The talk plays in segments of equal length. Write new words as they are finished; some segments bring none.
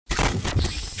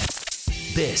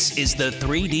This is the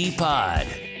 3D Pod,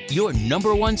 your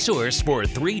number one source for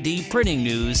 3D printing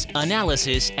news,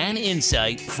 analysis, and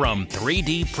insight from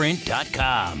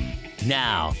 3dprint.com.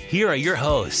 Now, here are your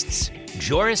hosts,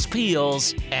 Joris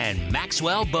Peels and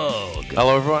Maxwell Bogue.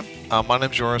 Hello, everyone. My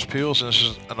name is Joris Peels, and this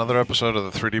is another episode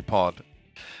of the 3D Pod.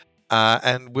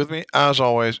 And with me, as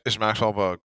always, is Maxwell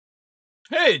Bogue.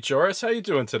 Hey, Joris, how you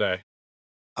doing today?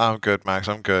 I'm good, Max.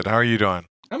 I'm good. How are you doing?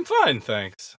 I'm fine,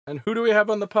 thanks. And who do we have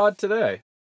on the pod today?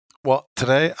 Well,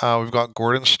 today we've got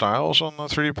Gordon Stiles on the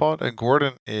 3D Pod, and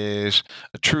Gordon is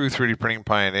a true 3D printing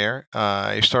pioneer.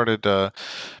 He started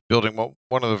building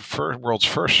one of the world's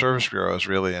first service bureaus,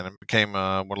 really, and it became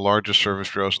one of the largest service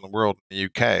bureaus in the world in the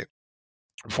UK.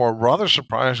 Before, rather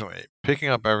surprisingly, picking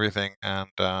up everything and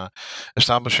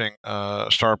establishing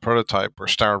Star Prototype or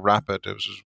Star Rapid, it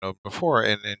was before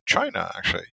in China,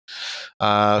 actually.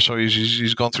 So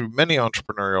he's gone through many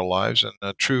entrepreneurial lives and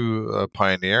a true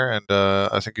pioneer, and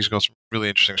I think he's got some really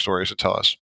interesting stories to tell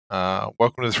us.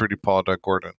 Welcome to the 3D Pod,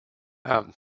 Gordon.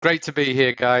 Great to be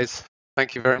here, guys.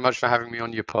 Thank you very much for having me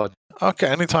on your pod. Okay,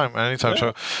 anytime.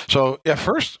 Yeah.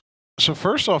 First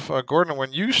off, Gordon,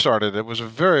 when you started, it was a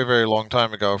very, very long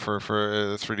time ago for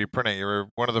 3D printing. You were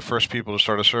one of the first people to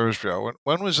start a service bureau.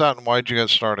 When was that, and why did you get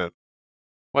started?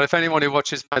 Well, if anyone who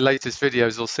watches my latest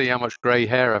videos will see how much grey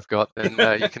hair I've got, then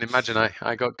you can imagine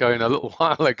I got going a little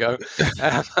while ago.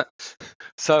 I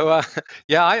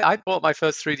bought my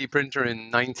first 3D printer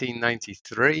in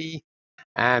 1993,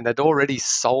 and I'd already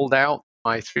sold out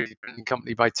my 3D printing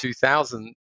company by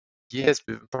 2000,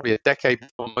 probably a decade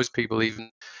before most people even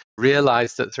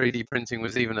realized that 3D printing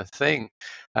was even a thing.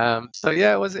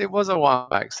 It was a while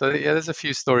back. So yeah, there's a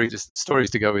few stories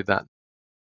to go with that.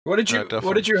 What did you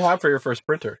have for your first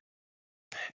printer?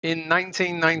 In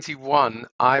 1991,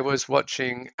 I was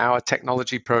watching our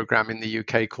technology program in the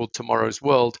UK called Tomorrow's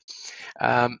World,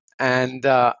 and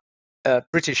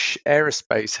British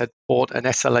Aerospace had bought an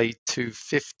SLA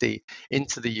 250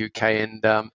 into the UK, and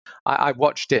I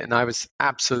watched it, and I was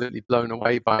absolutely blown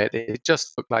away by it. It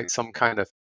just looked like some kind of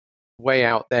way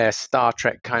out there Star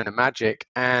Trek kind of magic.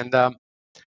 And a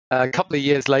couple of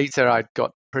years later, I'd got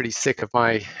pretty sick of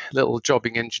my little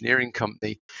jobbing engineering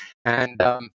company, and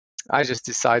I just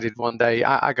decided one day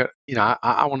I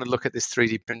want to look at this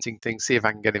 3D printing thing, see if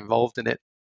I can get involved in it.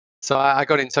 So I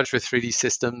got in touch with 3D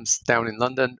Systems down in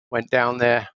London, went down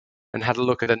there and had a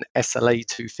look at an SLA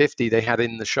 250 they had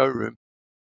in the showroom,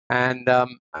 and I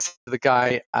said to the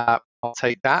guy, "I'll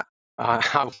take that.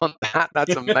 I want that.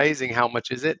 That's amazing. How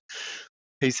much is it?"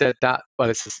 He said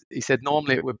he said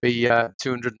normally it would be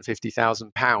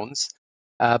 £250,000.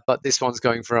 But this one's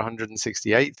going for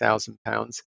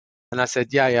 £168,000. And I said,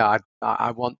 yeah,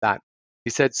 I want that.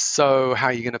 He said, so how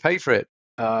are you going to pay for it?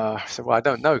 I said, well, I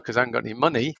don't know because I haven't got any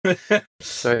money.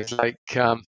 So it's like,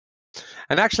 and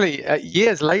actually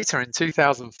years later in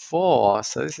 2004,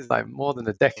 so this is like more than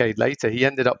a decade later, he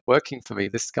ended up working for me,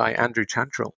 this guy, Andrew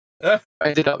Chantrell.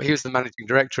 He was the managing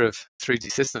director of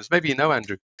 3D Systems. Maybe you know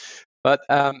Andrew. But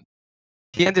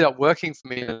he ended up working for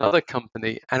me in another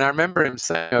company, and I remember him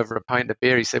saying over a pint of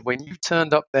beer, he said, when you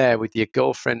turned up there with your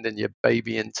girlfriend and your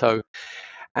baby in tow,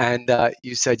 and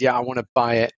you said, yeah, I want to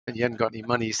buy it, and you hadn't got any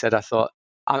money, he said, I thought,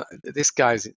 this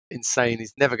guy's insane,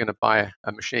 he's never going to buy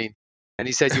a machine. And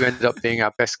he said, you ended up being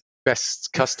our best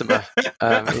customer in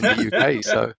the UK.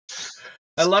 So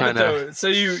I love it, though. So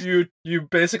you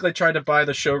basically tried to buy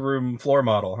the showroom floor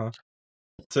model, huh?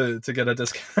 To get a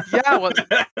discount. Yeah, well,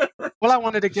 I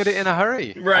wanted to get it in a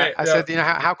hurry. Right. I said,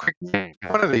 how quick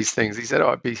one of these things? He said,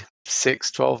 it'd be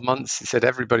 6-12 months. He said,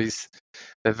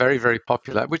 they're very, very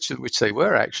popular, which they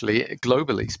were actually,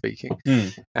 globally speaking.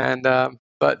 And I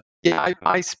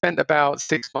spent about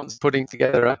 6 months putting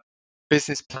together a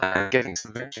business plan, getting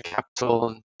some venture capital,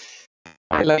 and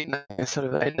by late sort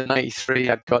of end of '93,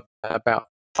 I'd got about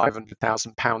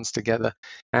 £500,000 together,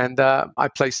 and I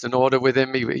placed an order with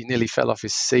him. He nearly fell off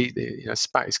his seat,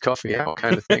 spat his coffee out,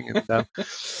 kind of thing.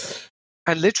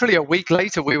 And literally a week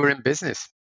later, we were in business.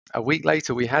 A week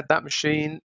later, we had that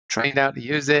machine, trained out to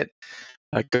use it.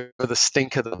 I go for the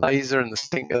stink of the laser and the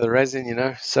stink of the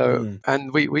resin, So,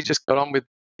 and we just got on with,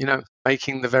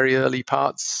 making the very early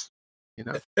parts,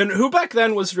 And who back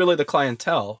then was really the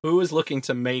clientele? Who was looking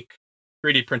to make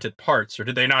 3D printed parts, or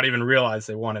did they not even realize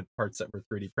they wanted parts that were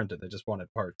 3D printed? They just wanted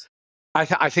parts.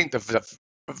 I think the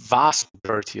vast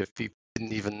majority of people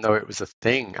didn't even know it was a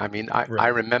thing. I mean, I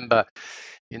remember,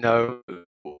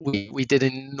 we did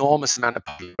an enormous amount of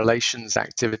public relations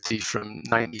activity from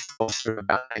 94 through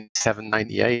about 97,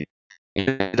 98. I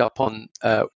ended up on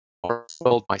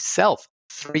World myself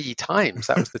 3 times.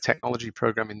 That was the technology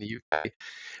program in the UK. And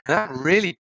that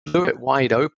really blew it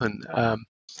wide open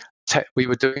we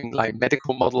were doing like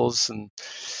medical models and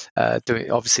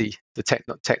doing obviously the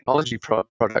technology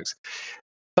products.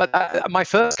 But my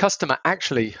first customer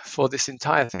actually for this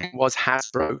entire thing was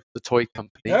Hasbro, the toy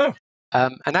company. Oh,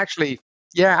 And actually,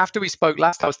 yeah, after we spoke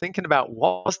last, I was thinking about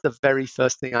what was the very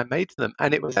first thing I made for them.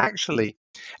 And it was actually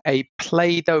a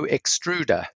Play-Doh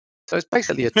extruder. So it's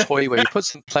basically a toy where you put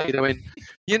some Play-Doh in,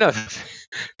 you know,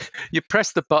 you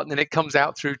press the button and it comes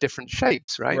out through different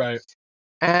shapes, right? right.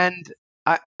 And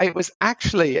it was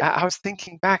actually, I was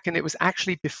thinking back, and it was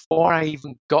actually before I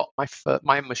even got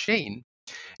my machine,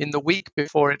 in the week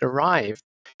before it arrived.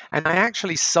 And I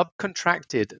actually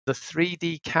subcontracted the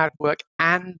 3D CAD work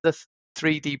and the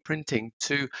 3D printing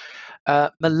to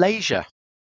Malaysia,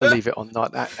 believe it or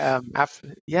not.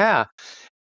 Yeah.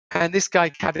 And this guy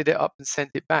CAD'd it up and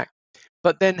sent it back.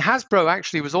 But then Hasbro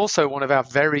actually was also one of our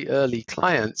very early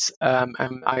clients. And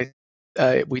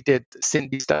we did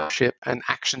Cindy Starship and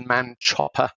Action Man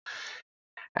Chopper.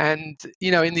 And,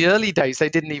 you know, in the early days, they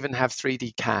didn't even have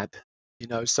 3D CAD, you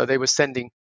know, so they were sending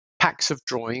packs of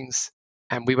drawings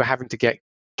and we were having to get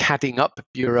CADing up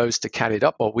bureaus to CAD it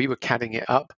up, or we were CADing it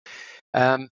up.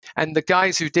 And the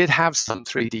guys who did have some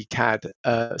 3D CAD,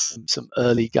 some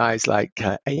early guys like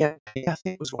AMP, I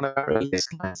think was one of our earliest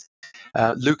clients,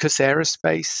 Lucas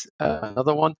Aerospace,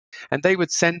 another one, and they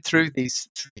would send through these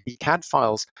 3D CAD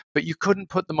files, but you couldn't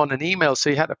put them on an email, so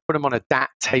you had to put them on a DAT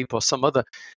tape or some other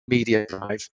media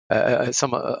drive,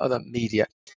 some other media,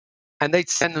 and they'd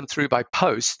send them through by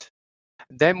post.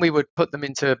 Then we would put them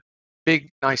into a big,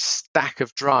 nice stack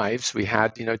of drives. We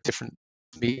had, you know, different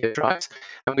media drives,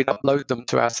 and we'd upload them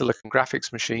to our Silicon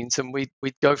Graphics machines, and we'd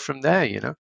go from there, you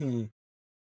know. And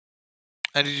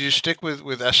did you stick with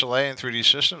SLA and 3D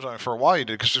systems? I mean, for a while you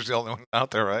did, because there's the only one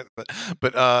out there, right?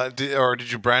 But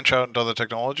did you branch out into other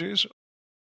technologies?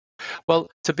 Well,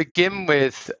 to begin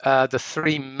with, the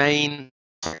three main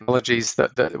technologies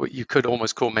that you could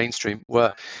almost call mainstream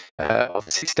were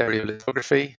obviously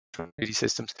stereolithography from 3D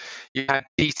systems. You had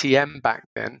DTM back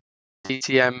then.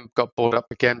 DTM got bought up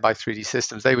again by 3D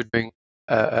systems. They were doing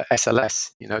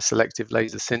SLS, you know, selective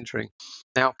laser sintering.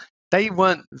 Now, they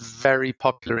weren't very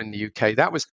popular in the UK.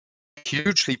 That was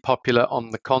hugely popular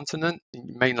on the continent,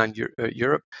 in mainland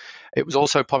Europe. It was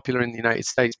also popular in the United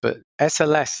States, but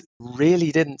SLS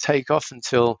really didn't take off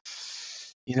until,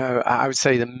 you know, I would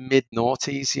say the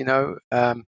mid-noughties, you know,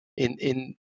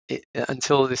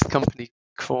 until this company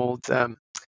called, I'm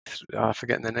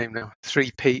forgetting the name now,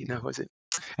 3P, no, was it?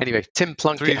 Anyway, Tim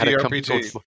Plunkett had a company called...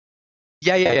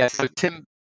 Yeah. So Tim,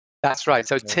 that's right.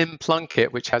 So Tim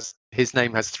Plunkett, which his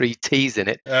name has 3 T's in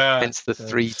it, hence the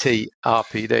 3T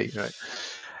RPD,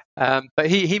 right? But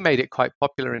he made it quite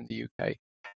popular in the UK.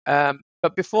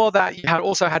 But before that, you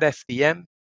also had FDM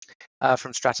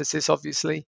from Stratasys,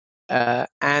 obviously. But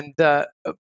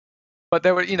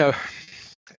there were, you know,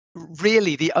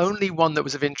 really the only one that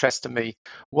was of interest to me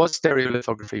was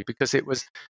stereolithography, because it was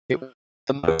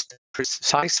the most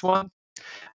precise one.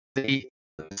 The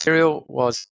material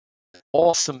was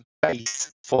awesome base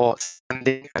for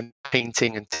sanding and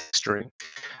painting and texturing,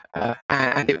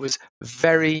 and it was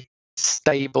very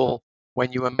stable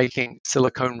when you were making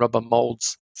silicone rubber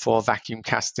molds for vacuum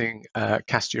casting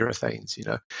cast urethanes, you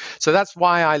know. So that's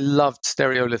why I loved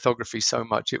stereolithography so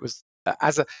much. It was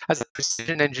as a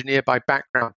precision engineer by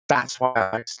background, that's why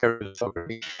I like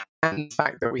stereolithography, and the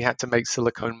fact that we had to make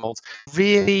silicone molds.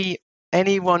 Really,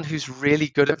 anyone who's really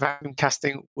good at vacuum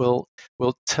casting will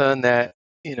turn their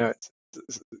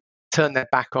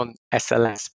back on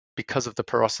SLS because of the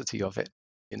porosity of it.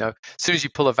 You know, as soon as you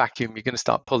pull a vacuum, you're going to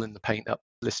start pulling the paint up,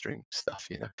 blistering stuff,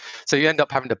 you know. So you end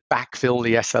up having to backfill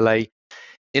the SLA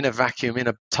in a vacuum, in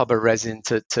a tub of resin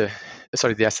the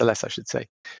SLS, I should say,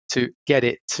 to get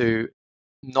it to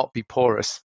not be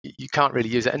porous. You can't really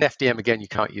use it. And FDM, again, you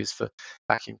can't use for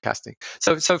vacuum casting.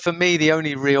 So for me, the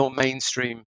only real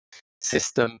mainstream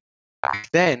system back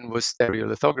then was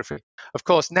stereolithography. Of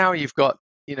course, now you've got,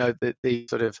 you know, the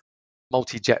sort of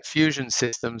multi-jet fusion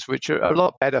systems, which are a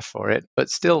lot better for it, but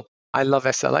still, I love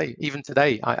SLA. Even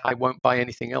today, I won't buy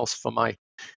anything else for my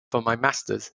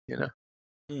masters, you know.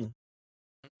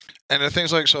 And the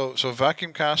things like so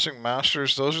vacuum casting,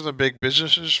 masters, those are the big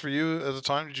businesses for you at the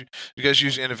time. Did you guys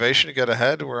use innovation to get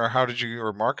ahead, or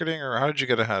or marketing, or how did you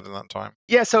get ahead in that time?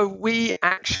 Yeah, so we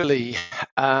actually,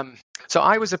 so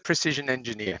I was a precision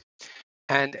engineer,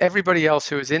 and everybody else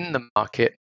who was in the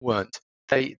market weren't.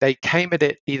 They came at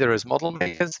it either as model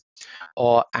makers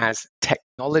or as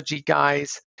technology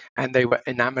guys, and they were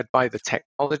enamored by the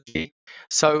technology.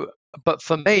 So, but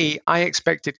for me, I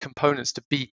expected components to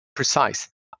be precise.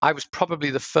 I was probably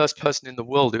the first person in the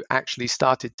world who actually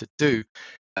started to do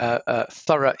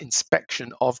thorough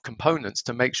inspection of components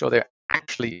to make sure they're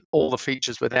actually all the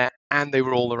features were there and they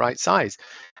were all the right size.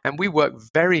 And we worked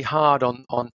very hard on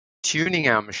tuning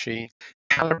our machine,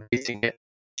 calibrating it,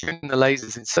 tuning the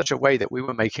lasers in such a way that we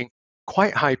were making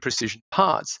quite high precision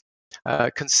parts,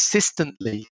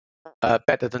 consistently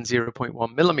better than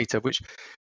 0.1 millimeter, which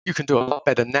you can do a lot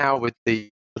better now with the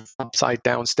upside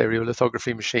down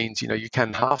stereolithography machines. You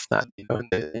can half that, and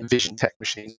the EnvisionTEC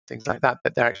machines, things like that,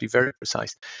 but they're actually very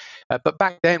precise. But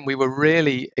back then we were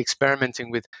really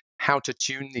experimenting with how to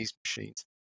tune these machines.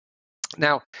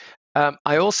 Now,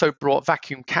 I also brought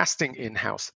vacuum casting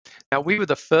in-house. Now, we were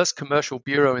the first commercial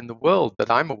bureau in the world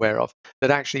that I'm aware of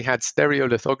that actually had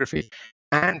stereolithography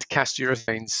and cast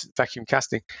urethanes vacuum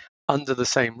casting under the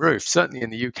same roof. Certainly in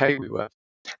the UK we were.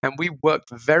 And we worked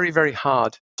very, very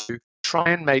hard to try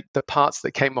and make the parts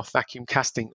that came off vacuum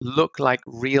casting look like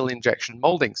real injection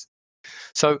moldings.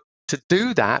 So to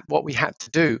do that, what we had to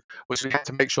do was we had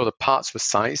to make sure the parts were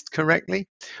sized correctly.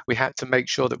 We had to make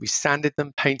sure that we sanded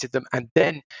them, painted them, and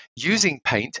then using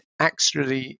paint,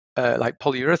 actually like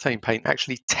polyurethane paint,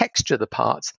 actually texture the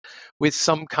parts with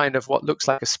some kind of what looks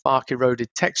like a spark eroded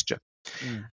texture.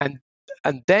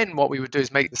 And then what we would do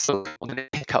is make the silicone and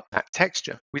pick up that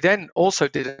texture. We then also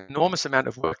did an enormous amount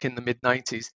of work in the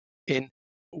mid-90s in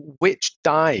which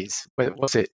dyes, whether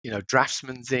was it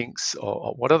draftsman's inks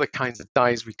or what other kinds of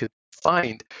dyes we could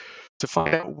find, to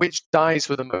find out which dyes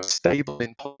were the most stable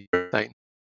in polyurethane,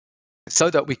 so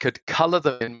that we could color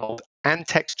them in mold and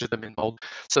texture them in mold,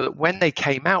 so that when they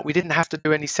came out, we didn't have to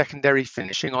do any secondary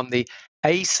finishing on the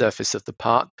A surface of the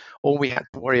part. All we had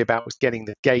to worry about was getting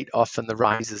the gate off and the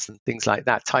risers and things like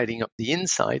that, tidying up the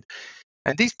inside.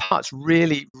 And these parts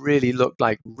really, really looked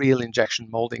like real injection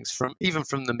moldings even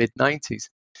from the mid-90s.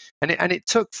 And it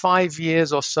took 5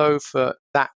 years or so for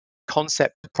that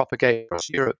concept to propagate across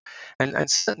Europe. And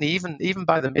certainly even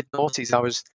by the mid-noughties, I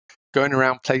was going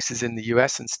around places in the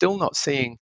US and still not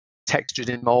seeing textured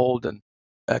in mold and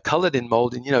colored in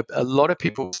mold. And a lot of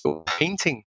people were still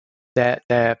painting their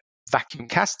vacuum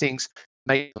castings,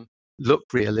 make them look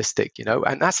realistic,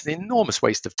 and that's an enormous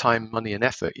waste of time, money, and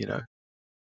effort,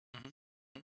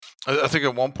 I think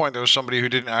at one point there was somebody who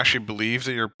didn't actually believe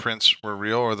that your prints were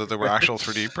real or that they were actual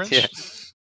 3D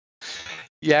prints.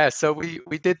 Yeah. So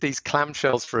we did these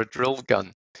clamshells for a drill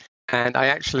gun, and I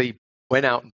actually went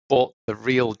out and bought the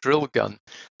real drill gun,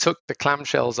 took the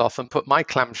clamshells off and put my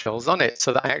clamshells on it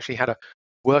so that I actually had a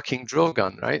working drill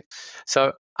gun, right?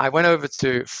 So I went over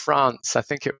to France, I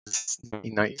think it was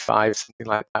 1995, something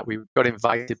like that. We got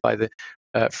invited by the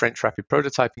French Rapid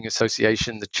Prototyping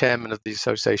Association. The chairman of the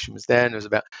association was there, and there was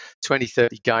about 20,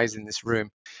 30 guys in this room.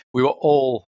 We were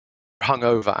all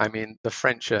hungover. I mean, the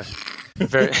French are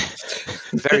very,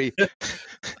 very,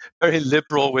 very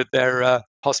liberal with their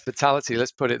hospitality,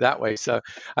 let's put it that way. So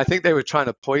I think they were trying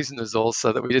to poison us all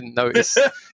so that we didn't notice,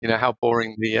 how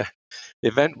boring the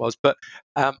event was. But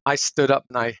I stood up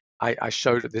and I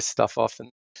showed this stuff off, and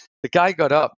the guy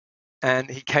got up and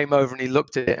he came over and he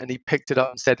looked at it and he picked it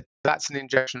up and said, "That's an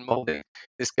injection molding.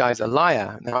 This guy's a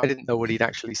liar." Now, I didn't know what he'd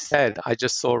actually said. I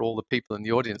just saw all the people in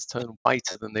the audience turn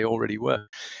whiter than they already were.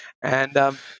 And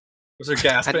was there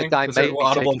gasping? And the guy was made there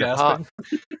audible gasping?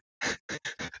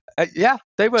 Yeah,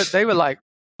 they were like,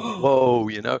 whoa,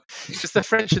 because the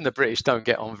French and the British don't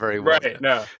get on very well. Right,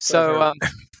 no. So,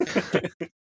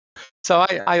 so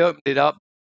I opened it up,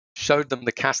 showed them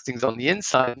the castings on the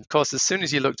inside. Of course, as soon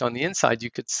as you looked on the inside,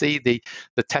 you could see the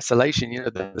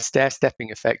tessellation, the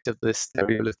stair-stepping effect of the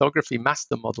stereolithography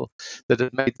master model that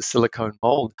had made the silicone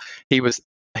mold. He was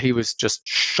just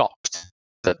shocked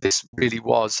that this really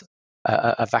was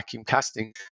a vacuum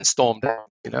casting, and stormed out,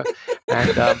 and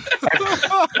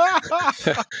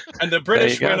and the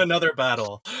British win another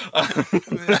battle.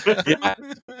 Yeah.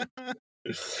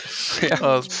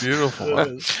 Oh, that's beautiful.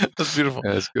 That's beautiful.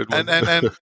 Yeah, that's a good one.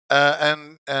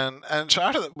 And so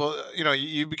after that, well,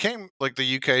 you became like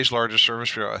the UK's largest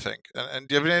service bureau, I think. And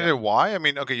do you have any idea why? I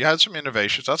mean, okay, you had some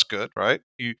innovations. That's good, right?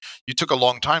 You took a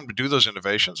long time to do those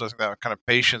innovations. I think that kind of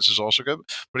patience is also good.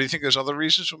 But do you think there's other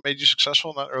reasons what made you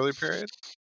successful in that early period?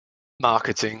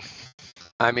 Marketing.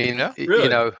 I mean,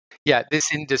 Really?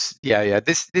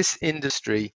 this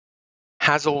industry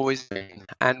has always been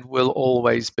and will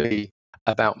always be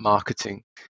about marketing.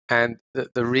 And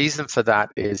the reason for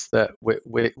that is that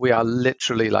we are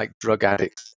literally like drug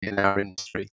addicts in our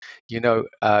industry. You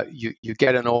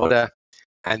get an order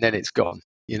and then it's gone.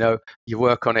 You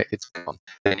work on it, it's gone.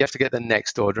 Then you have to get the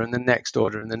next order and the next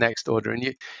order and the next order.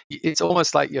 And it's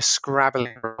almost like you're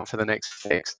scrabbling around for the next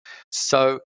fix.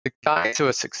 So the guys who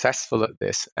are successful at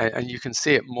this, and you can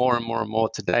see it more and more and more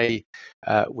today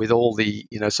with all the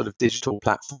sort of digital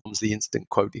platforms, the instant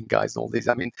quoting guys and all these.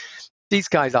 I mean, these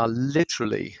guys are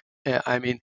literally,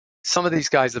 some of these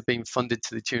guys have been funded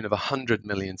to the tune of 100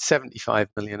 million, 75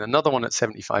 million, another one at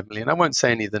 75 million. I won't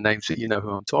say any of the names, but you know who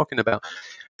I'm talking about.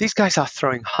 These guys are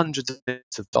throwing hundreds of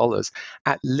millions of dollars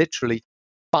at literally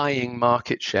buying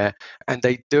market share, and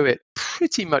they do it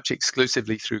pretty much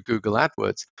exclusively through Google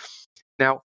AdWords.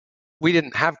 Now, we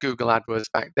didn't have Google AdWords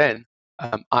back then.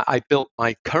 I built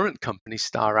my current company,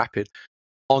 StarRapid,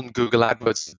 on Google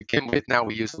AdWords to begin with. Now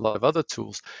we use a lot of other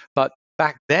tools, but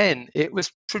back then it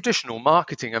was traditional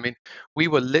marketing. I mean, we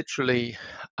were literally,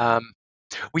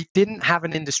 we didn't have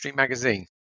an industry magazine,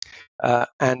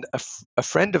 and a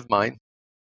friend of mine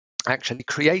actually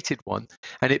created one,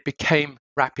 and it became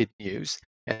Rapid News,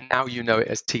 and now you know it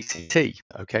as TCT,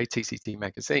 okay, TCT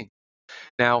magazine.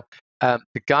 Now,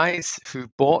 the guys who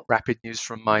bought Rapid News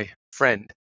from my friend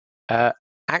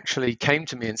actually came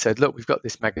to me and said, look, we've got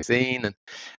this magazine. And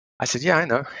I said, yeah, I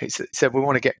know. He said, we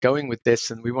want to get going with this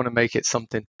and we want to make it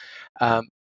something,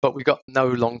 but we got no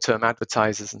long-term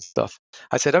advertisers and stuff.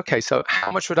 I said, okay, so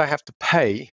how much would I have to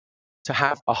pay to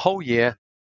have a whole year,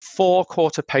 4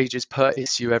 quarter pages per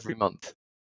issue every month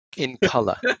in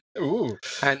color? Ooh.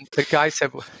 And the guy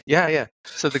said, well, yeah.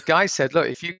 So the guy said, look,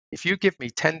 if you give me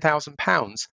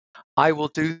 £10,000, I will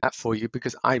do that for you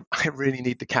because I really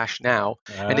need the cash now.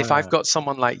 And if I've got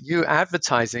someone like you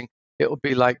advertising, it will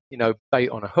be like, bait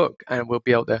on a hook, and we'll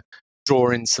be able to draw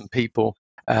in some people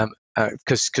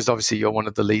because obviously you're one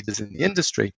of the leaders in the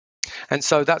industry. And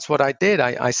so that's what I did.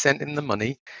 I sent him the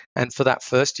money. And for that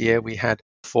first year, we had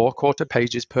 4 quarter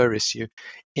pages per issue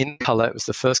in color. It was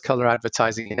the first color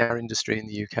advertising in our industry in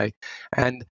the UK.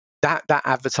 And that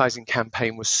advertising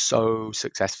campaign was so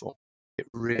successful. It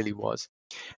really was.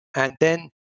 And then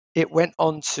it went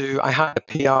on to, I had a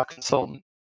PR consultant,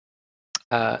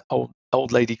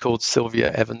 old lady called Sylvia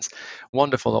Evans,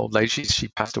 wonderful old lady. She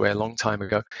passed away a long time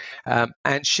ago.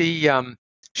 And she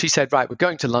said, right, we're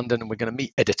going to London and we're going to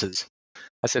meet editors.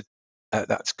 I said,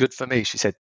 that's good for me. She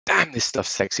said, damn, this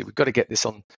stuff's sexy. We've got to get this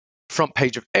on front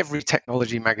page of every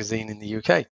technology magazine in the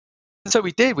UK. And so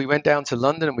we did. We went down to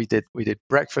London and we did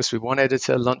breakfast with one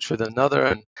editor, lunch with another,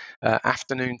 and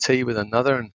afternoon tea with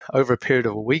another. And over a period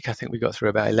of a week, I think we got through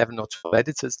about 11 or 12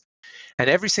 editors. And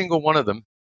every single one of them,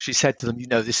 she said to them,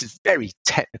 this is very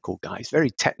technical, guys,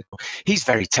 very technical. He's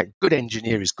very technical. Good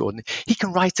engineer is Gordon. He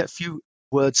can write a few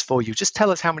words for you. Just tell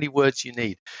us how many words you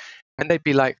need. And they'd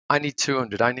be like, I need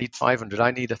 200, I need 500, I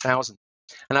need 1,000.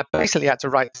 And I basically had to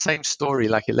write the same story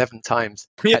like 11 times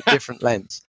at different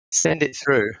lengths, send it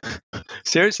through.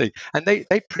 Seriously. And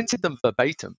they printed them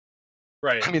verbatim.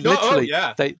 Right. I mean, literally,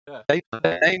 they put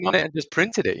their name on it and just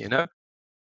printed it,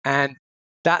 And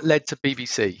that led to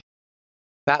BBC.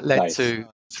 That led to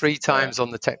 3 times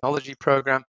on the technology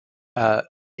program,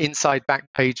 inside back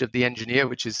page of The Engineer,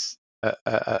 which is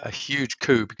a huge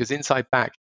coup, because inside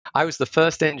back, I was the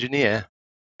first engineer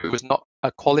who was not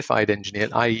a qualified engineer,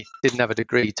 i.e. didn't have a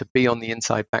degree, to be on the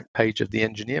inside back page of The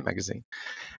Engineer magazine.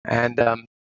 And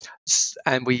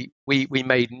we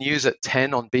made News at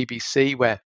 10 on BBC,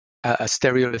 where a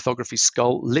stereolithography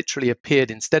skull literally appeared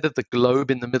instead of the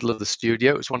globe in the middle of the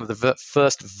studio. It was one of the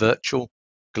first virtual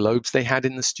globes they had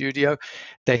in the studio.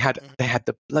 They had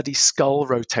the bloody skull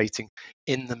rotating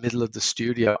in the middle of the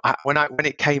studio. When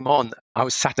it came on, I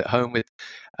was sat at home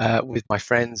with my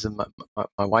friends and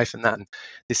my wife and that, and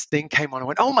this thing came on. I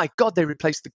went, "Oh my God! They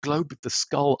replaced the globe with the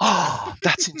skull. Oh,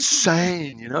 that's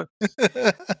insane!"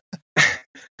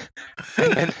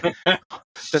 And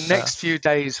the next few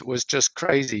days was just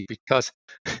crazy because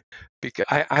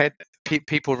I had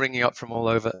people ringing up from all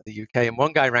over the UK, and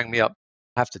one guy rang me up.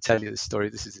 I have to tell you this story.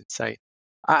 This is insane.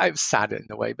 I was sad in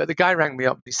a way, but the guy rang me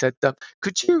up. He said,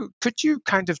 "Could you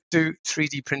kind of do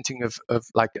 3D printing of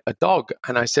like a dog?"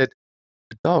 And I said,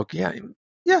 "A dog? Yeah,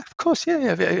 of course,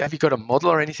 yeah. Have you got a model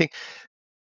or anything?"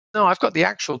 "No, I've got the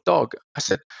actual dog." I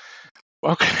said,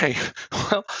 "Okay,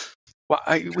 well,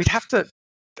 we'd have to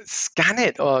scan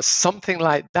it or something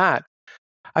like that."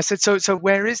 I said, "So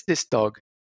where is this dog?"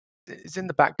 "It's in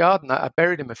the back garden. I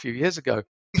buried him a few years ago."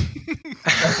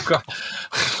 Oh, God.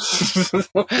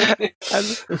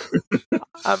 And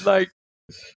I'm like,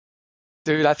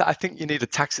 "Dude, I think you need a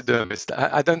taxidermist.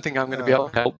 I don't think I'm going to be able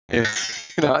to help you."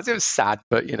 It was sad,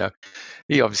 but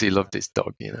he obviously loved his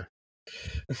dog.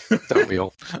 Don't we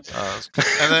all?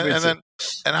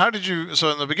 And how did you?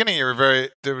 So in the beginning,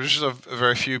 there was just a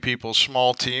very few people,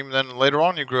 small team. Then later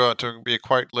on, you grew out to be a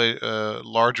quite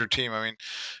larger team. I mean,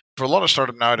 for a lot of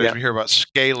startup nowadays, we hear about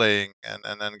scaling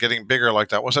and then getting bigger like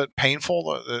that. Was that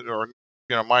painful or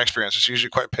my experience, it's usually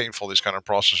quite painful, these kind of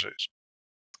processes.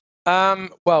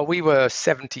 Well, we were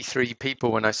 73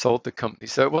 people when I sold the company,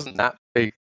 so it wasn't that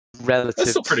big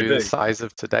relative to pretty the big. size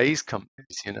of today's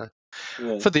companies, Yeah.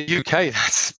 For the UK,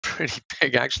 that's pretty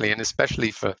big, actually, and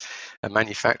especially for a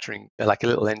manufacturing, like a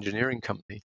little engineering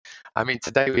company. I mean,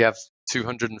 today we have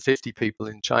 250 people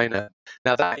in China.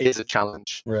 Now, that is a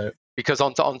challenge, Right. because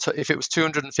if it was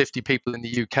 250 people in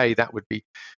the UK, that would be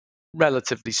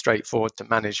relatively straightforward to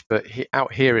manage. But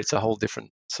out here, it's a whole different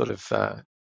sort of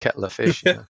kettle of fish.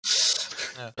 Yeah.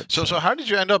 So how did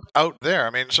you end up out there? I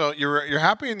mean, so you're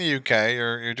happy in the UK,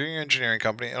 you're doing your engineering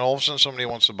company, and all of a sudden somebody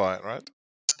wants to buy it, right?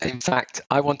 In fact,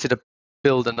 I wanted to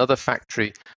build another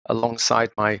factory alongside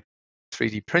my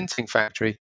 3D printing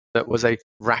factory that was a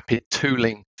rapid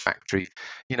tooling factory,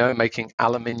 making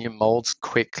aluminium molds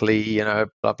quickly,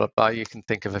 blah, blah, blah. You can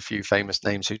think of a few famous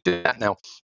names who do that now.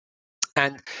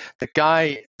 And the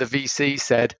VC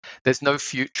said, there's no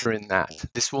future in that.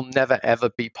 This will never,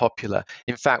 ever be popular.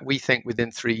 In fact, we think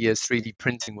within 3 years, 3D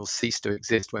printing will cease to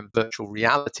exist when virtual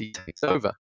reality takes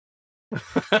over.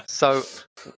 So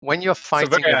when you're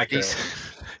fighting a VC,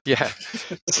 yeah,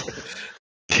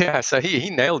 so he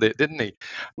nailed it, didn't he?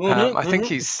 I think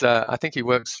he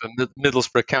works for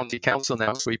Middlesbrough County Council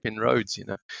now, sweeping roads.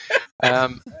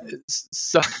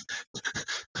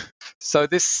 So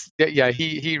this,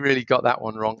 he really got that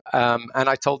one wrong. And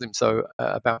I told him so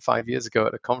about 5 years ago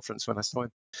at a conference when I saw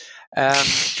him.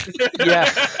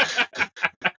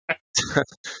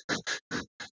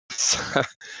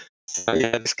 So,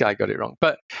 this guy got it wrong.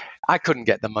 But I couldn't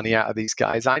get the money out of these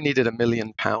guys. I needed £1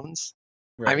 million. Right.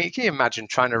 I mean, can you imagine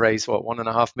trying to raise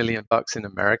 $1.5 million in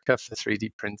America for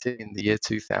 3D printing in the year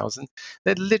 2000?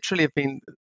 There'd literally have been.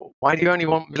 Why do you only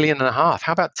want $1.5 million? How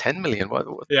about 10 million?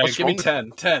 What's give me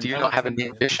 10. Do you not have any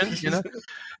ambition?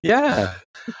 Yeah.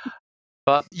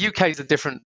 But UK is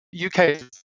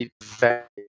very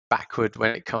backward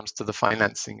when it comes to the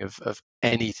financing of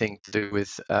anything to do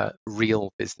with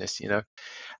real business.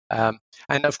 And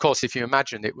of course, if you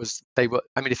imagine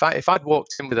if I'd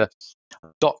walked in with a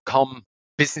 .com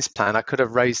business plan, I could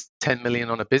have raised 10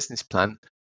 million on a business plan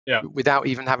without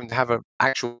even having to have an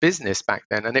actual business back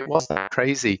then. And it wasn't that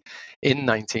crazy in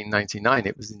 1999.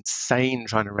 It was insane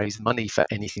trying to raise money for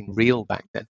anything real back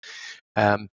then.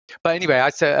 But anyway, I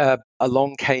said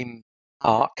along came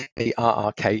ARK,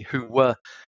 ARRK,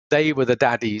 they were the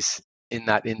daddies in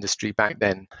that industry back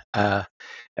then.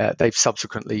 They've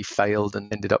subsequently failed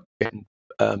and ended up getting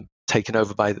taken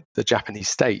over by the Japanese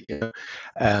state.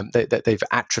 They've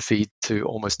atrophied to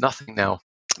almost nothing now.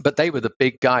 But they were the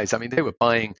big guys. I mean, they were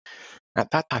buying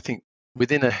at that. I think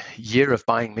within a year of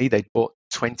buying me, they'd bought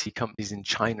 20 companies in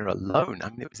China alone. I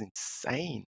mean, it was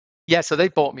insane. Yeah, so they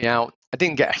bought me out. I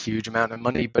didn't get a huge amount of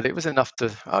money, but it was enough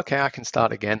I can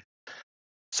start again.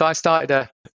 So I started a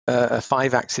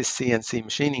 5-axis CNC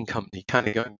machining company, kind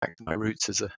of going back to my roots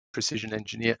as a precision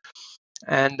engineer.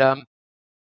 And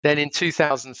then in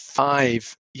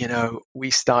 2005, we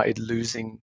started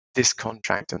losing this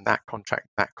contract and that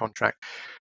contract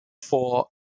for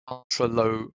ultra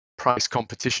low price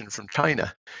competition from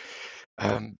China.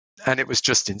 And it was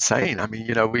just insane. I mean,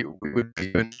 we would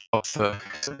be doing it for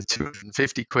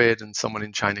 250 quid and someone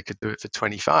in China could do it for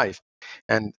 25.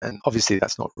 And obviously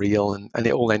that's not real. And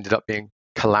it all ended up being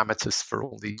calamitous for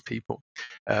all these people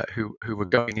who were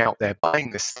going out there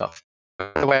buying this stuff.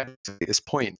 By the way, at this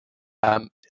point,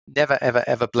 never, ever,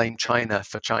 ever blame China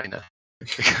for China,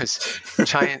 because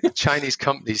Chinese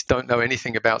companies don't know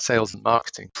anything about sales and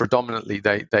marketing. Predominantly,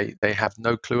 they have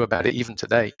no clue about it, even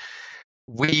today.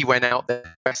 We went out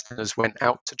there, Westerners went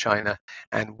out to China,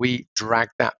 and we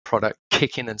dragged that product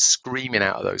kicking and screaming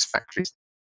out of those factories.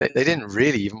 They didn't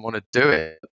really even want to do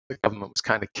it. The government was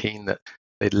kind of keen that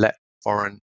they'd let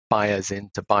foreign buyers in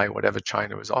to buy whatever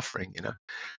China was offering,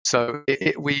 So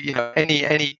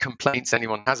any complaints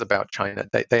anyone has about China,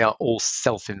 they are all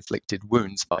self-inflicted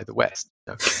wounds by the West.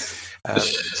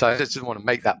 So I just want to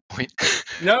make that point.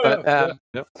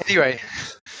 Anyway.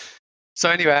 So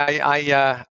anyway,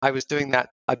 I was doing that.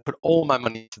 I put all my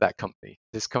money into that company,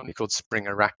 this company called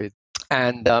Springer Rapid,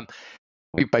 and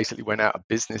we basically went out of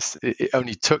business. It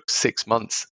only took 6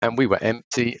 months, and we were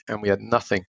empty, and we had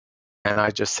nothing. And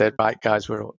I just said, right, guys,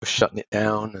 we're shutting it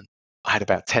down. And I had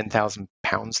about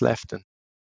 £10,000 left, and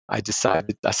I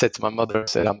said to my mother, I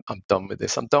said, I'm done with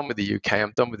this. I'm done with the UK.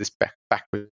 I'm done with this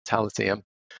backward mentality.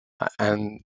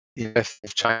 And if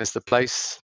China's the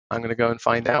place, I'm going to go and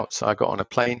find out. So I got on a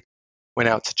plane, went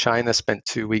out to China, spent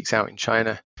 2 weeks out in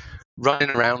China, running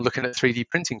around looking at 3D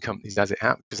printing companies as it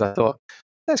happened, because I thought,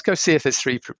 let's go see if there's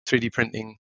 3D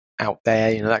printing out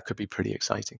there. That could be pretty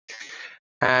exciting.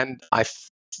 And I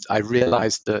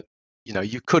realized that,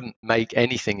 you couldn't make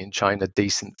anything in China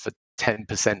decent for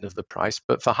 10% of the price,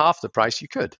 but for half the price you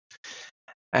could.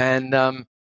 And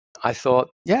I thought,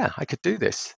 yeah, I could do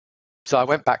this. So I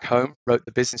went back home, wrote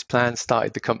the business plan,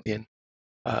 started the company in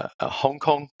Hong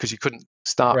Kong, because you couldn't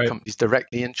start companies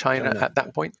directly in China at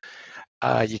that point.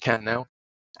 You can now.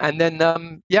 And then,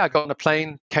 I got on a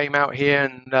plane, came out here,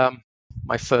 and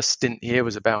my first stint here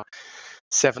was about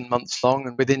 7 months long.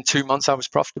 And within 2 months, I was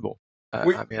profitable.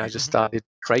 I just started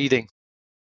trading.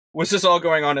 Was this all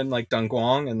going on in like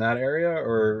Dongguan in that area,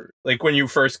 or like when you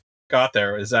first got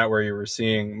there? Is that where you were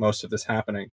seeing most of this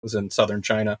happening? Was in southern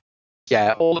China?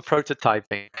 Yeah, all the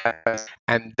prototyping,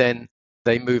 and then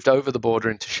they moved over the border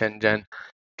into Shenzhen.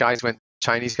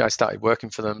 Chinese guys started working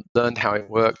for them, learned how it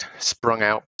worked, sprung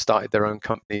out, started their own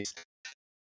companies.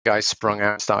 Guys sprung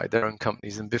out, started their own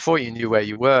companies, and before you knew where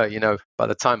you were, by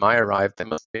the time I arrived, there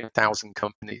must be 1,000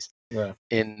 companies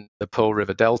in the Pearl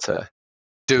River Delta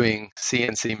doing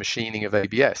CNC machining of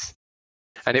ABS.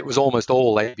 And it was almost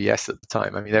all ABS at the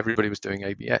time. I mean, everybody was doing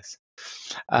ABS.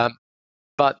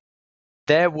 But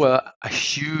there were a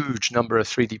huge number of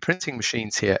 3D printing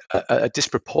machines here, a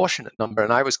disproportionate number.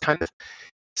 And I was kind of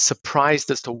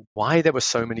surprised as to why there were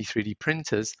so many 3D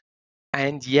printers.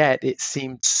 And yet it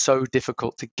seemed so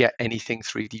difficult to get anything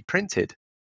 3D printed.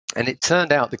 And it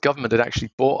turned out the government had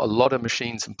actually bought a lot of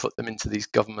machines and put them into these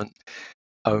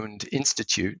government-owned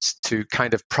institutes to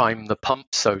kind of prime the pump,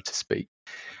 so to speak.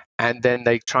 And then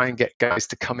they try and get guys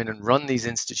to come in and run these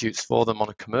institutes for them on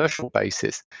a commercial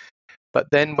basis. But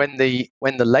then when the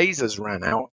lasers ran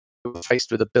out, we were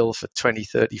faced with a bill for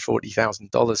 $20,000,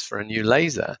 $30,000, $40,000 for a new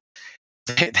laser.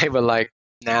 They were like,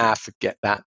 nah, forget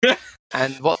that.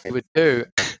 And what they would do,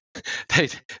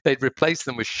 they'd replace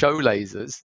them with show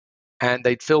lasers, and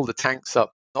they'd fill the tanks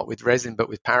up, not with resin, but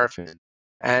with paraffin.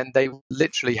 And they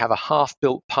literally have a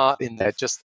half-built part in there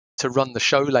just to run the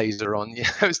show laser on.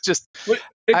 It was just like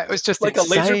insane, a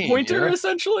laser pointer,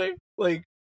 essentially. Like,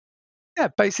 yeah,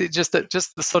 basically just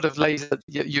the sort of laser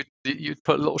you'd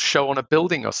put a little show on a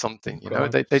building or something.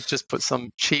 They'd just put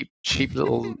some cheap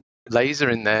little laser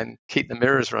in there and keep the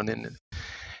mirrors running.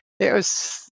 It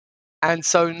was, and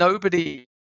so nobody,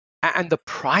 and the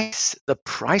price of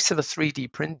a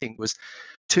 3D printing was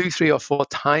 2, 3, or 4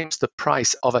 times the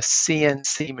price of a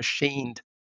CNC machined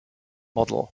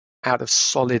model out of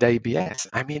solid ABS.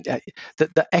 I mean,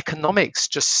 the economics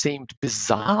just seemed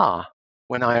bizarre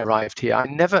when I arrived here. I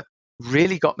never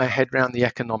really got my head around the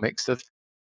economics of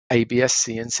ABS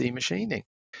CNC machining.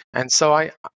 And so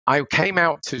I came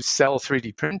out to sell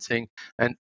 3D printing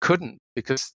and couldn't,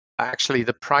 because actually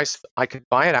the price I could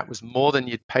buy it at was more than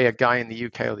you'd pay a guy in the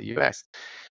UK or the US.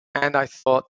 And I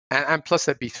thought, and plus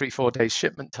there'd be 3-4 days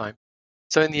shipment time.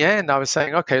 So in the end, I was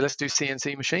saying, okay, let's do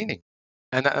CNC machining.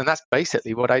 And that's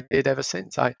basically what I did ever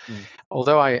since.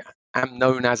 Although I am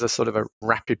known as a sort of a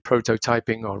rapid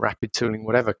prototyping or rapid tooling,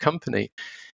 whatever company,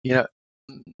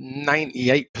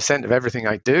 98% of everything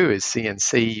I do is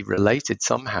CNC related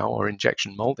somehow, or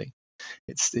injection molding.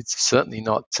 It's certainly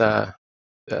not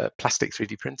plastic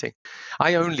 3D printing.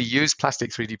 I only use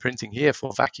plastic 3D printing here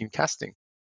for vacuum casting.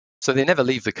 So they never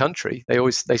leave the country.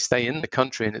 They stay in the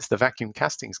country, and it's the vacuum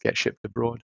castings get shipped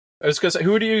abroad. I was going to say,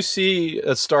 who do you see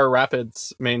as Star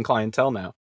Rapid's main clientele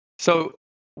now? So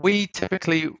we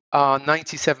typically are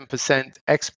 97%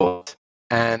 export,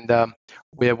 and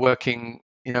we're working,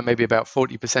 maybe about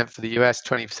 40% for the US,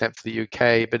 20% for the UK,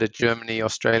 a bit of Germany,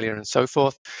 Australia, and so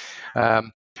forth.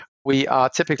 We are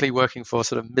typically working for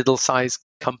sort of middle-sized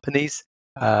companies,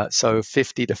 so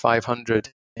 50 to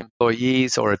 500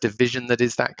 employees, or a division that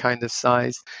is that kind of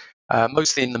size,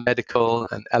 mostly in the medical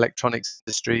and electronics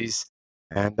industries,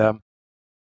 and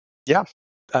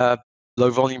low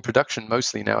volume production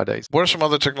mostly nowadays. What are some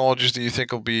other technologies that you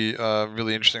think will be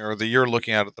really interesting, or that you're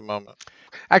looking at the moment?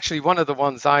 Actually, one of the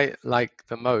ones I like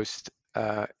the most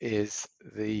is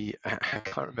I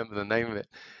can't remember the name of it.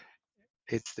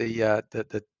 It's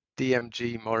the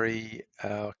DMG Mori.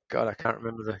 Oh God, I can't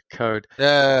remember the code.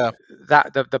 Yeah.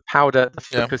 That the powder, the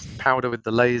focused powder with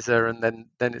the laser, and then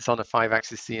it's on a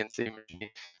 5-axis CNC machine.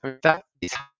 I mean, that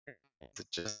is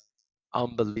just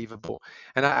unbelievable.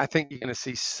 And I think you're going to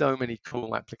see so many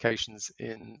cool applications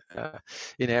in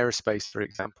aerospace, for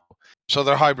example. So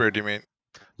they're hybrid, you mean?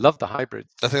 Love the hybrids.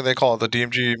 I think they call it the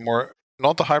DMG more.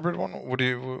 Not the hybrid one?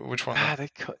 Which one?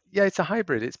 It's a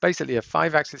hybrid. It's basically a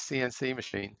 5-axis CNC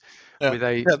machine with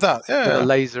a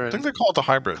laser. I think they call it the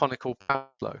hybrid. Conical power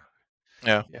flow.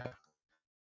 Yeah.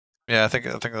 Yeah, I think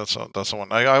that's the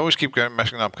one. I always keep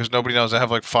messing up because nobody knows. I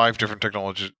have like 5 different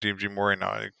technologies DMG Mori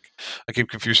now. I keep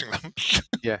confusing them.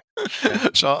 Yeah.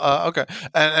 So okay,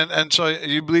 and so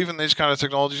you believe in these kind of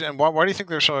technologies, and why do you think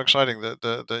they're so exciting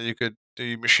that you could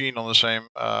the machine on the same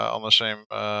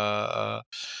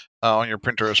on your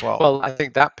printer as well? Well, I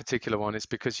think that particular one is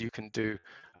because you can do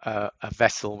a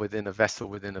vessel within a vessel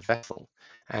within a vessel,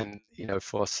 and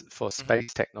for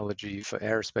space technology, for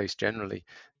aerospace generally,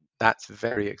 that's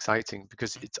very exciting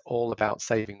because it's all about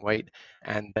saving weight,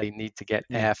 and they need to get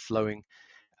air flowing,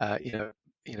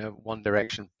 one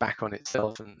direction back on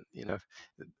itself, and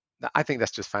I think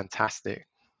that's just fantastic.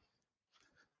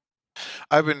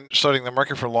 I've been studying the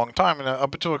market for a long time, and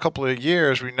up until a couple of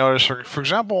years, we noticed, for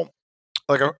example,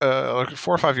 like 4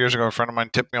 or 5 years ago, a friend of mine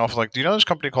tipped me off, like, do you know this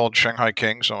company called Shanghai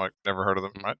King? So I'm like, never heard of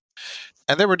them, right?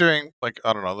 And they were doing, like,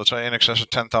 I don't know, let's say in excess of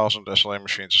 10,000 SLA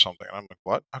machines or something. And I'm like,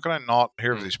 what? How can I not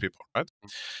hear of these people, right?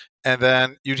 And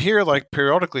then you'd hear, like,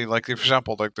 periodically, like, for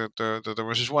example, like there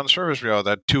was this one service bureau that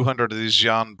had 200 of these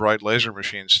Xeon bright laser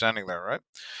machines standing there, right?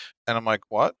 And I'm like,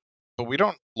 what? But we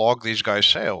don't log these guys'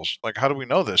 sales. Like, how do we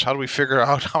know this? How do we figure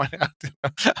out how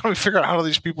do we figure out how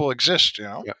these people exist?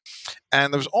 Yeah.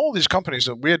 And there was all these companies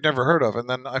that we had never heard of. And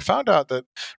then I found out that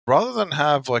rather than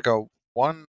have like a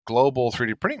one global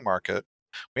 3D printing market,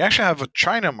 we actually have a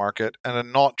China market and a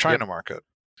not China market.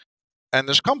 And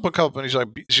there's companies like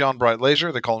Xeon Bright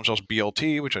Laser, they call themselves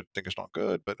BLT, which I think is not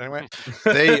good, but anyway,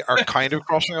 they are kind of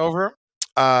crossing over.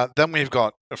 Then we've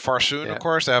got Farsoon, of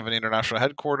course. They have an international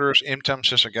headquarters.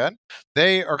 Imtemsys again.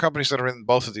 They are companies that are in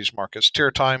both of these markets.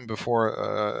 TierTime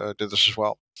before did this as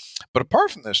well. But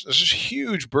apart from this, there's this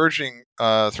huge burgeoning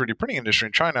 3D printing industry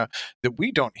in China that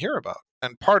we don't hear about.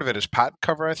 And part of it is patent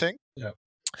cover, I think. Yeah.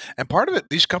 And part of it,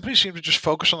 these companies seem to just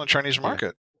focus on the Chinese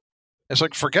market. It's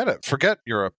like, forget it. Forget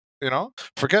Europe.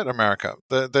 Forget America.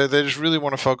 They just really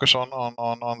want to focus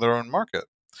on their own market.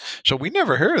 So we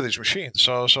never hear of these machines.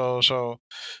 So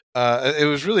it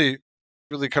was really,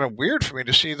 really kind of weird for me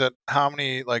to see that how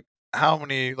many like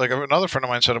another friend of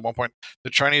mine said at one point, the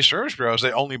Chinese service bureaus,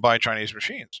 they only buy Chinese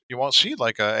machines. You won't see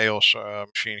like a EOS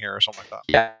machine here or something like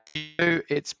that. Yeah,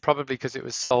 it's probably because it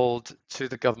was sold to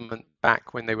the government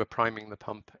back when they were priming the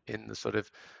pump in the sort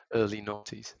of early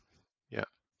noughties. Yeah.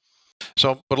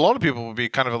 So, but a lot of people would be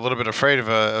kind of a little bit afraid of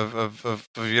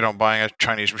buying a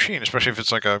Chinese machine, especially if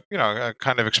it's like a a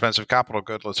kind of expensive capital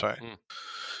good, let's say.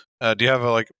 Do you have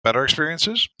like better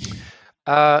experiences?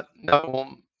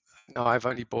 No, I've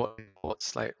only bought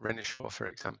like Renishaw, for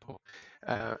example,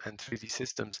 and 3D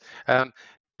Systems.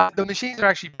 The machines are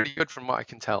actually pretty good from what I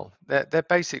can tell. They're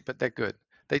basic, but they're good.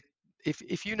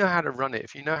 If you know how to run it,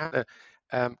 if you know how to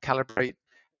calibrate,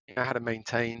 you know how to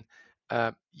maintain,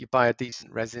 you buy a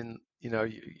decent resin. You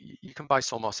can buy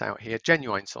Somos out here,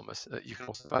 genuine Somos. You can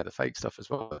also buy the fake stuff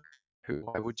as well.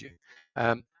 Why would you?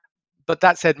 But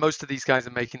that said, most of these guys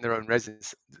are making their own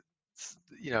resins.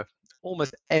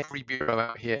 Almost every bureau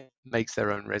out here makes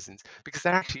their own resins because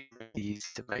they're actually really easy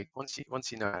to make. Once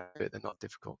you know how to do it, they're not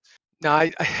difficult. No,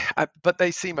 but they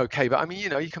seem okay. But I mean,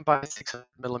 you can buy a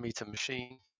 600mm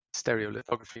machine,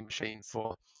 stereolithography machine,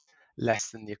 for less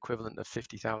than the equivalent of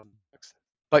 50,000 bucks.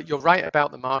 But you're right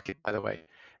about the market, by the way.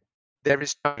 There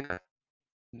is China,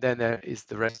 then there is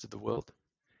the rest of the world,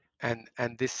 and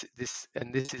this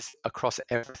is across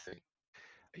everything.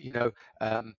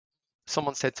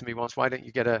 Someone said to me once, "Why don't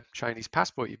you get a Chinese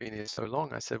passport? You've been here so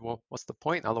long." I said, "Well, what's the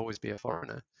point? I'll always be a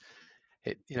foreigner.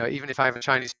 Even if I have a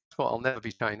Chinese passport, I'll never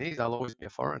be Chinese. I'll always be a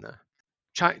foreigner."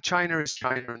 China is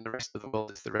China, and the rest of the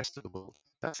world is the rest of the world.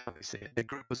 That's how they see it. They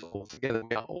group us all together.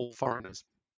 We are all foreigners.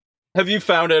 Have you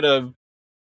found it a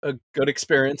good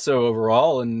experience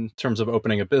overall in terms of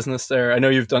opening a business there? I know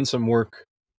you've done some work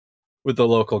with the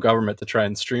local government to try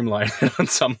and streamline it on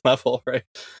some level, right?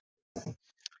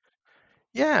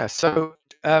 Yeah, so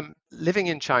living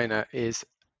in China is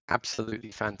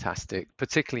absolutely fantastic,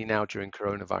 particularly now during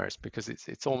coronavirus, because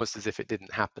it's almost as if it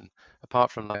didn't happen.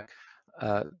 Apart from like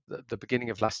the beginning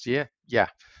of last year,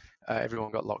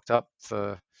 everyone got locked up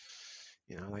for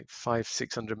like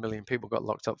 500-600 million people got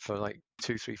locked up for like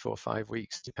 2, 3, 4, 5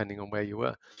 weeks, depending on where you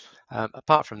were.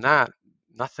 Apart from that,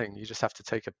 nothing. You just have to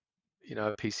take a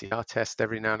PCR test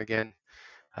every now and again.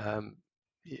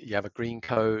 You have a green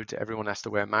code. Everyone has to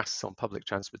wear masks on public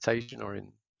transportation or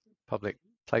in public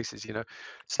places,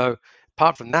 So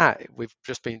apart from that, we've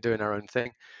just been doing our own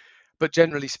thing. But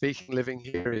generally speaking, living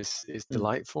here is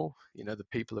delightful. The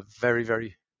people are very,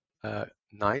 very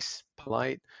nice,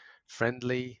 polite,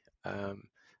 friendly.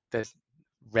 There's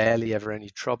rarely ever any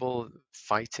trouble.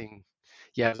 Fighting,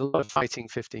 there's a lot of fighting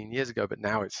 15 years ago, but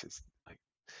now it's like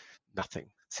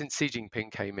nothing. Since Xi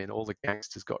Jinping came in, all the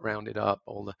gangsters got rounded up,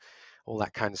 all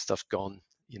that kind of stuff's gone.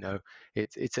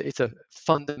 It's a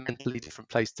fundamentally different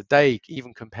place today,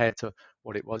 even compared to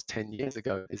what it was 10 years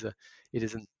ago.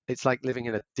 It's like living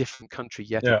in a different country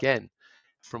yet again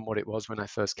from what it was when I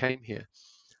first came here.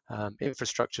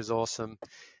 Infrastructure is awesome.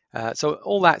 So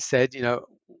all that said, the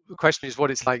question is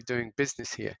what it's like doing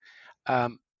business here.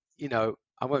 Um,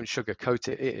 I won't sugarcoat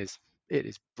it. It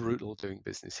is brutal doing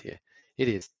business here. It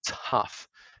is tough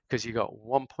because you've got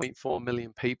 1.4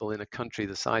 million people in a country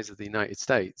the size of the United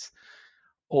States,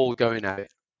 all going at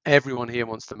it. Everyone here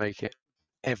wants to make it.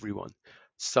 Everyone.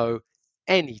 So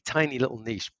any tiny little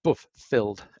niche, boof,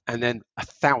 filled, and then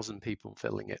 1,000 people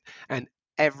filling it, and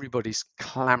everybody's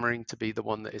clamoring to be the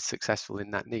one that is successful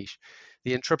in that niche.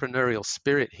 The entrepreneurial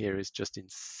spirit here is just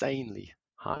insanely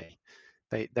high.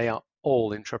 They are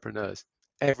all entrepreneurs.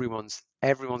 Everyone's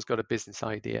got a business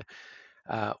idea,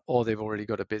 or they've already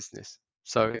got a business.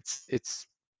 So it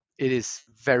is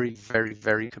very, very,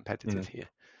 very competitive here.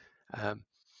 I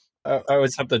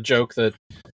always have the joke that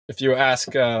if you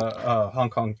ask a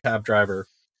Hong Kong cab driver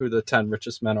who the 10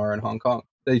 richest men are in Hong Kong,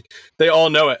 they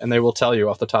all know it, and they will tell you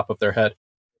off the top of their head.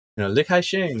 Li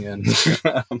Ka-shing and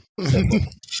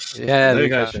yeah, Li Li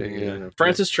Ka-shing, Ka-shing,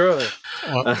 Francis Troy.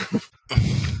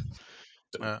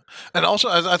 Yeah. And also,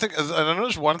 I think I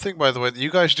noticed one thing, by the way, that you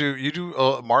guys do. You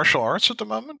do martial arts at the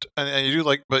moment, and you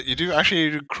do but you do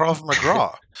Krav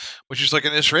Maga, which is like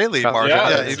an Israeli Krav martial.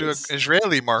 Maga, Yeah, you do an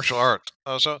Israeli martial art.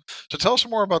 So tell us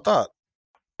more about that.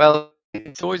 Well,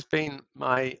 it's always been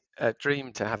my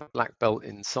dream to have a black belt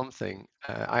in something.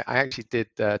 I actually did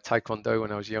Taekwondo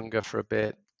when I was younger for a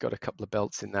bit, got a couple of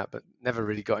belts in that, but never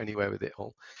really got anywhere with it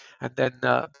all. And then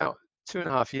about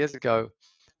 2.5 years ago,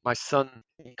 my son,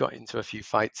 he got into a few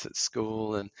fights at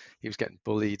school and he was getting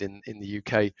bullied in the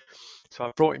UK. So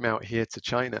I brought him out here to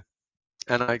China,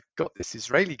 and I got this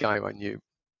Israeli guy I knew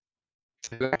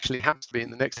who actually happens to be in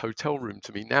the next hotel room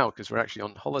to me now because we're actually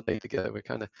on holiday together. We're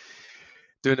kind of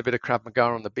doing a bit of Krav Maga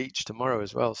on the beach tomorrow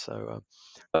as well. So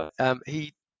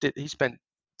he spent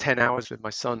 10 hours with my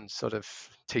son, sort of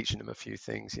teaching him a few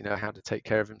things, how to take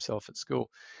care of himself at school.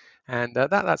 And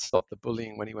that stopped the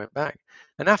bullying when he went back.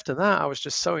 And after that, I was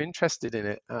just so interested in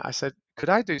it. I said, could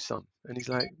I do some? And he's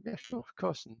like, yeah, sure, of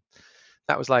course. And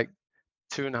that was like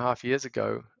 2.5 years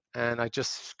ago. And I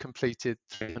just completed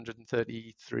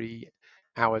 333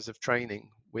 hours of training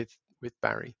with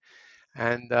Barry.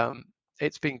 And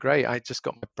it's been great. I just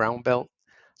got my brown belt,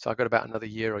 so I got about another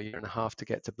year or year and a half to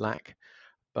get to black.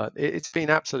 But it's been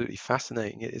absolutely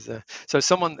fascinating. It is so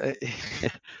someone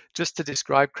just to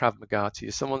describe Krav Maga to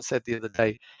you. Someone said the other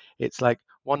day, it's like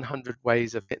 100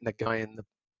 ways of hitting a guy in the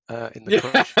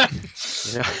crotch.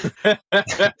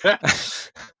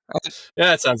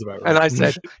 Yeah, it sounds about right. And I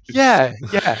said, yeah,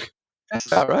 that's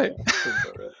about right.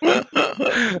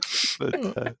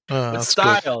 But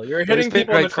style. You're hitting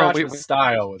people in the crotch with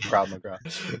style with Krav Maga.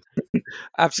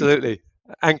 Absolutely,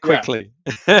 and quickly.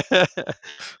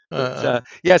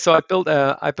 Yeah, so I built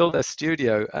a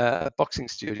studio, a boxing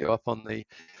studio up on the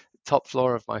top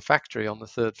floor of my factory on the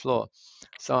 3rd floor.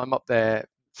 So I'm up there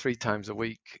 3 times a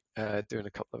week, doing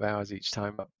a couple of hours each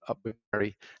time up with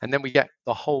Barry, and then we get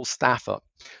the whole staff up.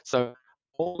 So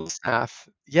all the staff,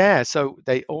 yeah, so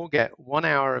they all get 1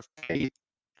 hour of paid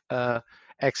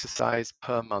exercise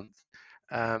per month,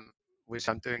 which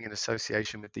I'm doing in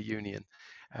association with the union.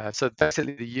 So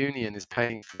basically, the union is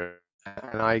paying for it,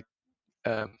 and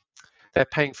they're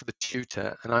paying for the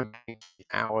tutor, and I'm paying for the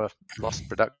hour lost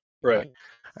production. Right.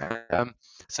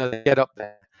 So they get up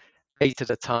there 8 at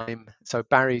a time. So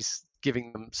Barry's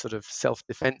giving them sort of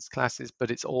self-defense classes,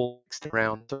 but it's all mixed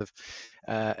around sort of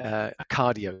a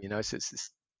cardio, So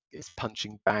it's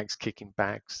punching bags, kicking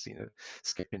bags,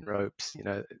 skipping ropes,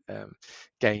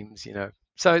 games,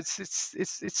 So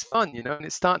it's fun, and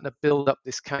it's starting to build up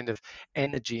this kind of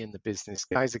energy in the business.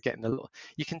 Guys are getting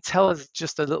you can tell there's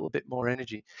just a little bit more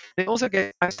energy. It also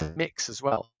gets a mix as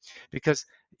well, because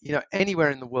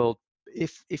anywhere in the world,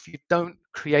 if you don't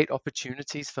create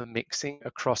opportunities for mixing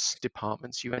across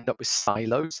departments, you end up with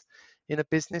silos in a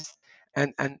business,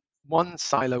 and one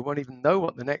silo won't even know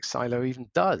what the next silo even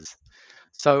does.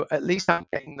 So at least I'm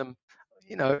getting them,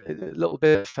 a little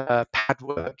bit of pad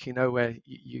work, where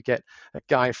you get a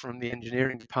guy from the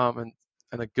engineering department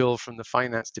and a girl from the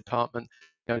finance department,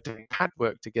 doing pad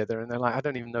work together, and they're like, I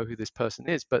don't even know who this person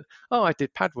is, but I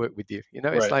did pad work with you. It's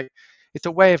Right. like it's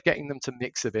a way of getting them to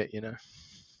mix a bit,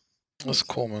 That's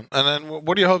cool, man. And then,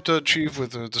 what do you hope to achieve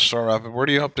with the Star Rapid? Where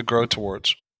do you hope to grow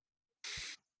towards?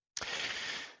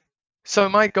 So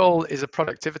my goal is a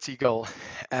productivity goal.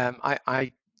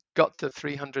 I got to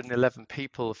 311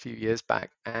 people a few years back,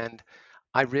 and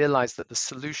I realized that the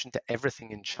solution to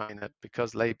everything in China,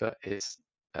 because labor is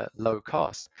low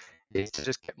cost, is to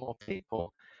just get more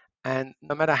people. And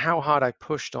no matter how hard I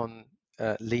pushed on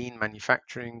lean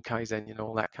manufacturing, Kaizen,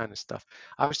 all that kind of stuff.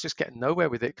 I was just getting nowhere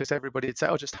with it because everybody would say,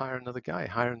 oh, just hire another guy,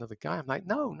 hire another guy. I'm like,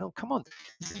 no, come on.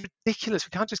 This is ridiculous.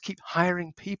 We can't just keep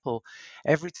hiring people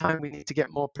every time we need to get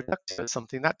more productive at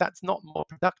something. That's not more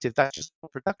productive. That's just more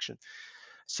production.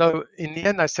 So in the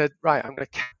end, I said, right, I'm going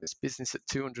to cap this business at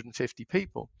 250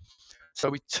 people. So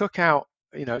we took out,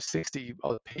 60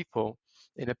 other people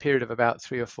in a period of about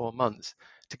 3 or 4 months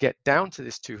to get down to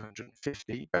this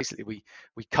 250. Basically, we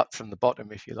cut from the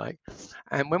bottom, if you like.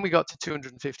 And when we got to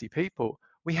 250 people,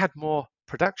 we had more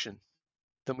production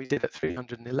than we did at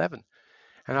 311.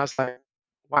 And I was like,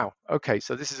 wow, okay,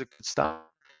 so this is a good start.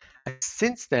 And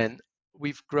since then,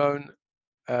 we've grown,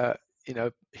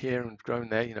 here and grown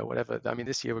there, whatever. I mean,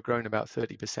 this year we're growing about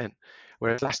 30%,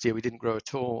 whereas last year we didn't grow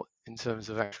at all in terms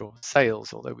of actual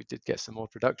sales, although we did get some more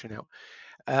production out.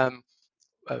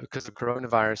 Because of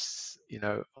coronavirus,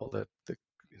 all the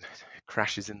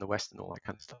crashes in the West and all that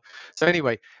kind of stuff. So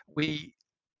anyway,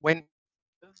 so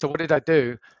what did I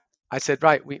do? I said,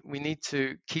 right, we need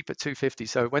to keep at 250.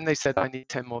 So when they said I need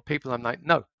 10 more people, I'm like,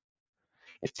 no.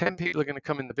 If 10 people are going to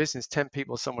come in the business, 10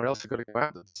 people somewhere else are going to go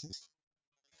out of the business.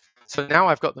 So now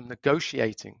I've got them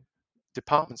negotiating,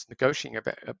 departments negotiating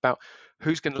about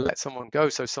who's going to let someone go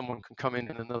so someone can come in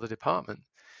another department.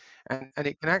 And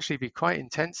it can actually be quite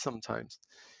intense sometimes.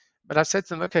 But I said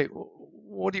to them, okay,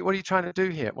 what are you trying to do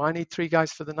here? Well, I need 3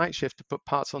 guys for the night shift to put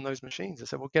parts on those machines. I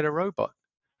said, well, get a robot.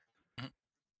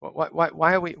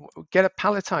 Why are we, get a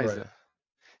palletizer.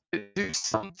 Right. Do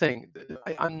something.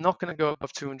 I'm not going to go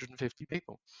above 250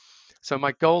 people. So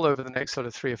my goal over the next sort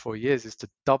of 3 or 4 years is to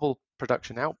double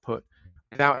production output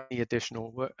without any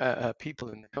additional people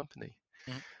in the company.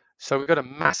 Mm-hmm. So we've got a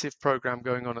massive program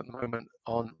going on at the moment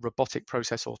on robotic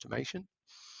process automation,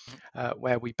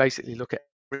 where we basically look at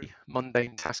every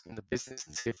mundane task in the business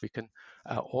and see if we can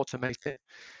automate it.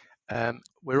 I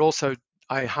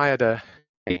hired a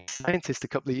scientist a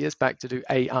couple of years back to do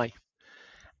AI,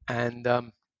 and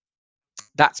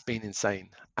that's been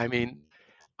insane. I mean,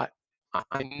 I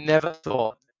never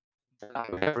thought that I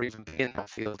would ever even be in that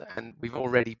field, and we've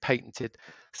already patented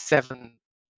 7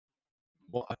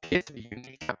 what appear to be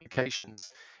unique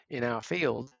applications in our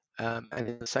field and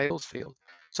in the sales field.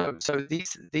 So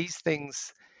these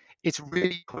things, it's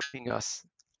really pushing us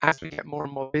as we get more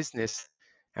and more business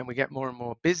and we get more and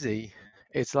more busy.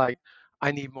 It's like,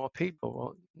 I need more people.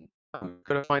 Well, I've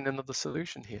got to find another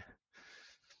solution here.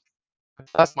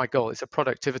 That's my goal. It's a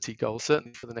productivity goal,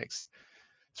 certainly for the next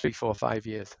 3, 4, 5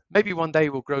 years. Maybe one day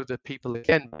we'll grow the people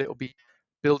again, but it'll be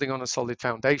building on a solid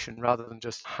foundation rather than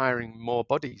just hiring more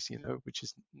bodies, which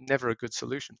is never a good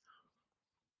solution.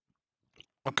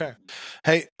 Okay.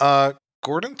 Hey,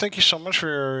 Gordon, thank you so much for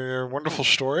your wonderful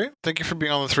story. Thank you for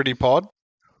being on the 3D Pod.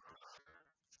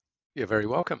 You're very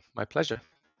welcome. My pleasure.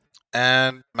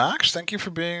 And Max, thank you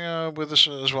for being with us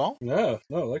as well. No,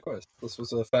 likewise. This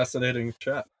was a fascinating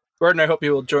chat. Gordon, I hope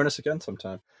you will join us again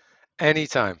sometime.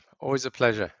 Anytime. Always a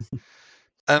pleasure.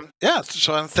 And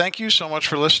thank you so much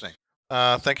for listening.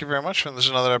 Thank you very much. And this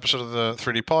is another episode of the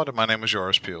 3D Pod. And my name is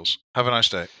Joris Peels. Have a nice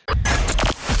day.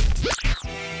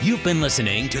 You've been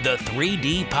listening to the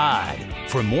 3D Pod.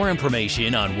 For more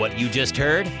information on what you just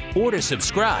heard or to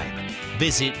subscribe,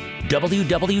 visit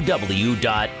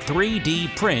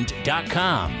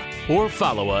www.3dprint.com or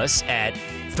follow us at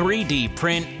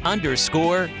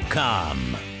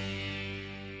 3dprint_com.